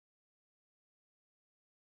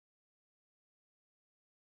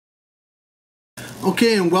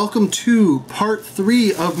Okay, and welcome to part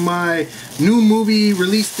 3 of my new movie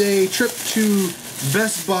release day trip to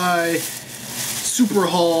Best Buy Super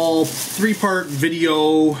Haul 3-part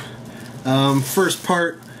video. First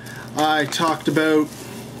part, I talked about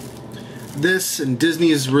this and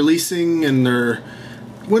Disney is releasing, and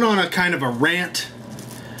went on a kind of a rant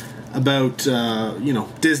about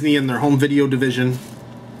Disney and their home video division.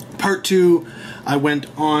 Part 2, I went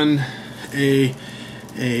on a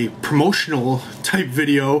promotional type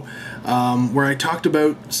video where I talked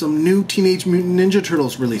about some new Teenage Mutant Ninja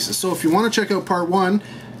Turtles releases. So if you want to check out part 1,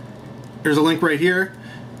 there's a link right here.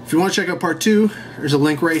 If you want to check out part 2, there's a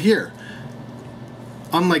link right here.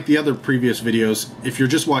 Unlike the other previous videos, if you're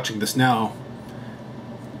just watching this now,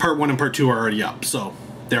 part 1 and part 2 are already up, so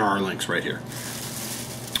there are links right here.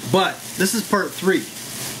 But this is part 3.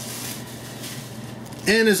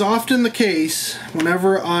 And as often the case,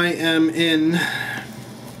 whenever I am in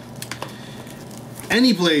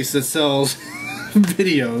any place that sells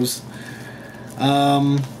videos,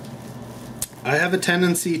 I have a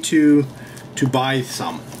tendency to buy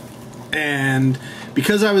some. And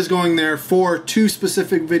because I was going there for 2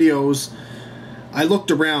 specific videos, I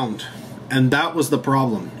looked around, and that was the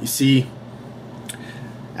problem. You see,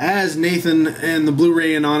 as Nathan and the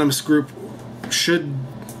Blu-ray Anonymous group should,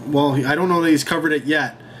 well, I don't know that he's covered it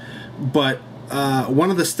yet, but one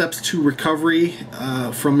of the steps to recovery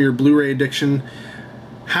from your Blu-ray addiction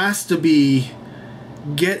has to be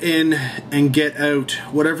get in and get out.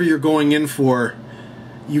 Whatever you're going in for,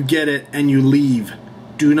 you get it and you leave.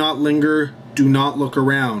 Do not linger, do not look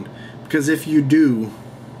around, because if you do,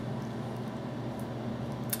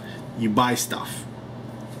 you buy stuff.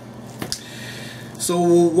 So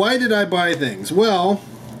why did I buy things? Well,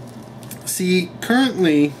 see,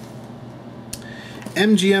 currently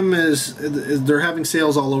MGM they're having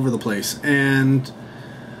sales all over the place, and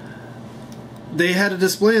they had a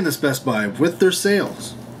display in this Best Buy with their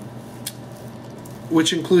sales,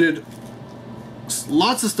 which included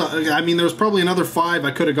lots of stuff. I mean, there was probably another 5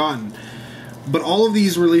 I could have gotten, but all of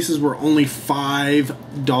these releases were only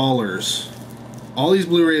 $5. All these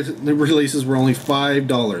Blu-ray releases were only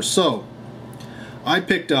 $5. So I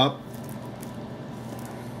picked up,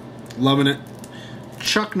 loving it,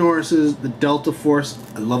 Chuck Norris's The Delta Force.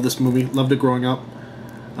 I love this movie, loved it growing up.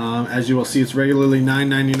 As you will see, it's regularly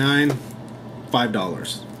 $9.99,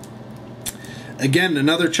 $5. Again,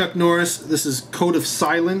 another Chuck Norris. This is Code of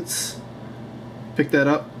Silence. Pick that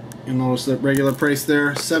up. You'll notice that regular price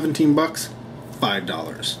there, 17 bucks,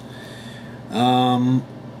 $5.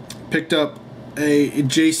 Picked up a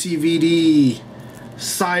JCVD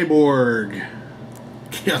Cyborg.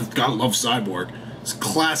 Yeah, gotta love Cyborg. It's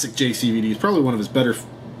classic JCVD. It's probably one of his better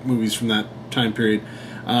movies from that time period.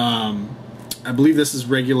 I believe this is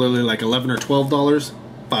regularly like $11 or $12,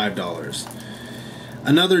 $5.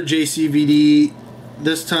 Another JCVD,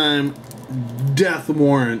 this time Death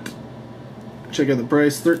Warrant. Check out the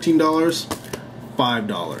price, $13,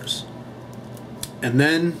 $5. And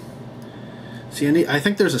then, see, I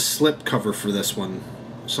think there's a slip cover for this one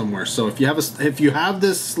somewhere. So if you have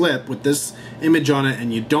this slip with this image on it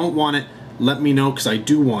and you don't want it, let me know, because I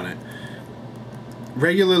do want it.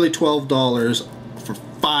 Regularly $12 for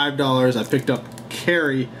 $5. I picked up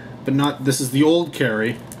Carrie, but not, this is the old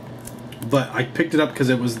Carrie, but I picked it up because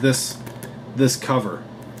it was this cover.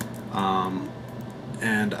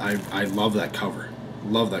 And I love that cover.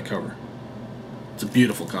 Love that cover. It's a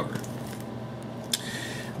beautiful cover.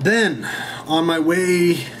 Then, on my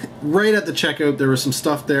way, right at the checkout, there was some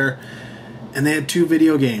stuff there, and they had 2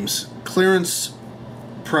 video games. Clearance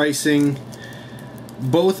pricing,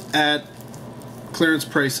 both at clearance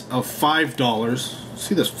price of $5.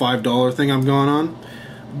 See this $5 thing I'm going on?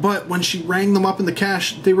 But when she rang them up in the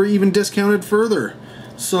cash, they were even discounted further.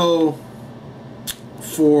 So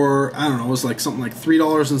for, I don't know, it was like something like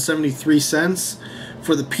 $3.73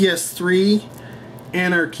 for the PS3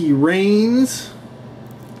 Anarchy Reigns,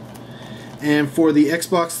 and for the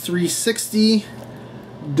Xbox 360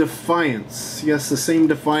 Defiance. Yes, the same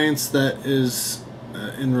Defiance that is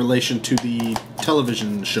in relation to the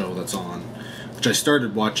television show that's on, which I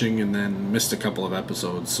started watching and then missed a couple of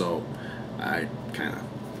episodes, so I kind of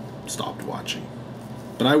stopped watching.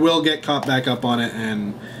 But I will get caught back up on it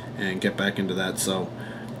and get back into that. So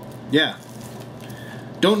yeah,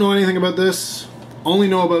 don't know anything about this. Only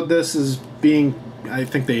know about this as being, I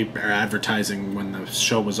think they are advertising when the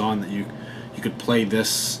show was on that you could play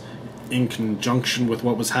this in conjunction with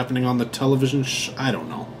what was happening on the television I don't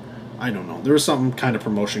know. There was some kind of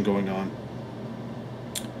promotion going on.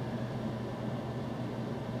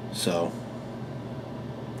 So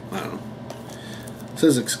I don't know. It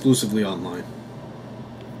says exclusively online.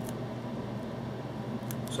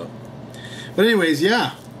 But anyways,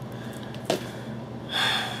 yeah.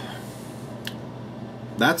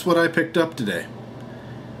 That's what I picked up today.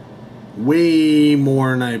 Way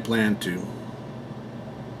more than I planned to.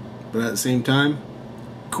 But at the same time,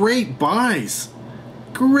 great buys.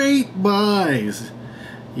 Great buys.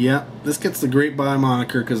 Yeah, this gets the great buy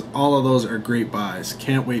moniker because all of those are great buys.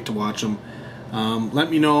 Can't wait to watch them.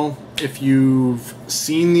 Let me know if you've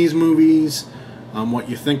seen these movies, what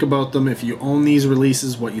you think about them. If you own these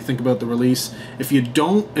releases, what you think about the release. If you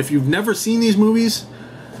don't, if you've never seen these movies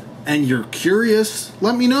and you're curious,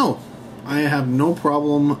 let me know. I have no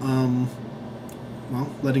problem, well,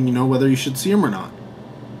 letting you know whether you should see them or not.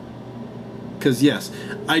 Because yes,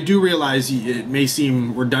 I do realize it may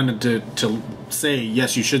seem redundant to say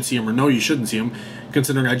yes you should see them or no you shouldn't see them,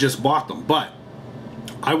 considering I just bought them. But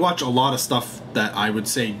I watch a lot of stuff that I would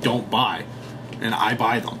say don't buy, and I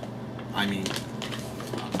buy them. I mean,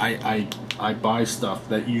 I buy stuff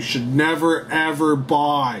that you should never ever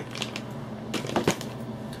buy.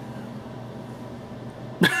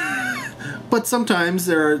 But sometimes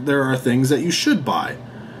there are things that you should buy,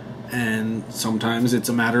 and sometimes it's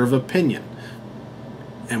a matter of opinion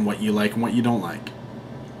and what you like and what you don't like.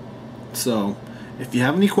 So, if you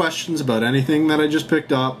have any questions about anything that I just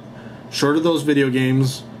picked up, short of those video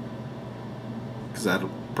games, because that'll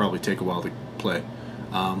probably take a while to play,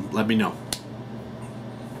 let me know.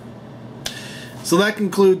 So that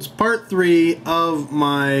concludes part 3 of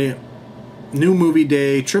my new movie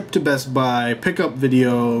day, trip to Best Buy, pickup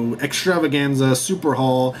video, extravaganza, super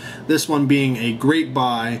haul, this one being a great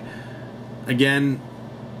buy. Again,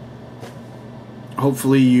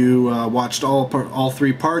 hopefully you watched all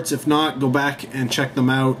 3 parts. If not, go back and check them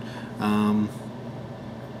out.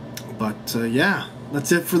 Yeah,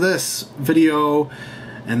 that's it for this video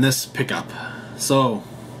and this pickup. So,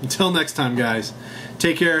 until next time, guys,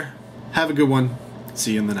 take care, have a good one,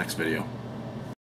 see you in the next video.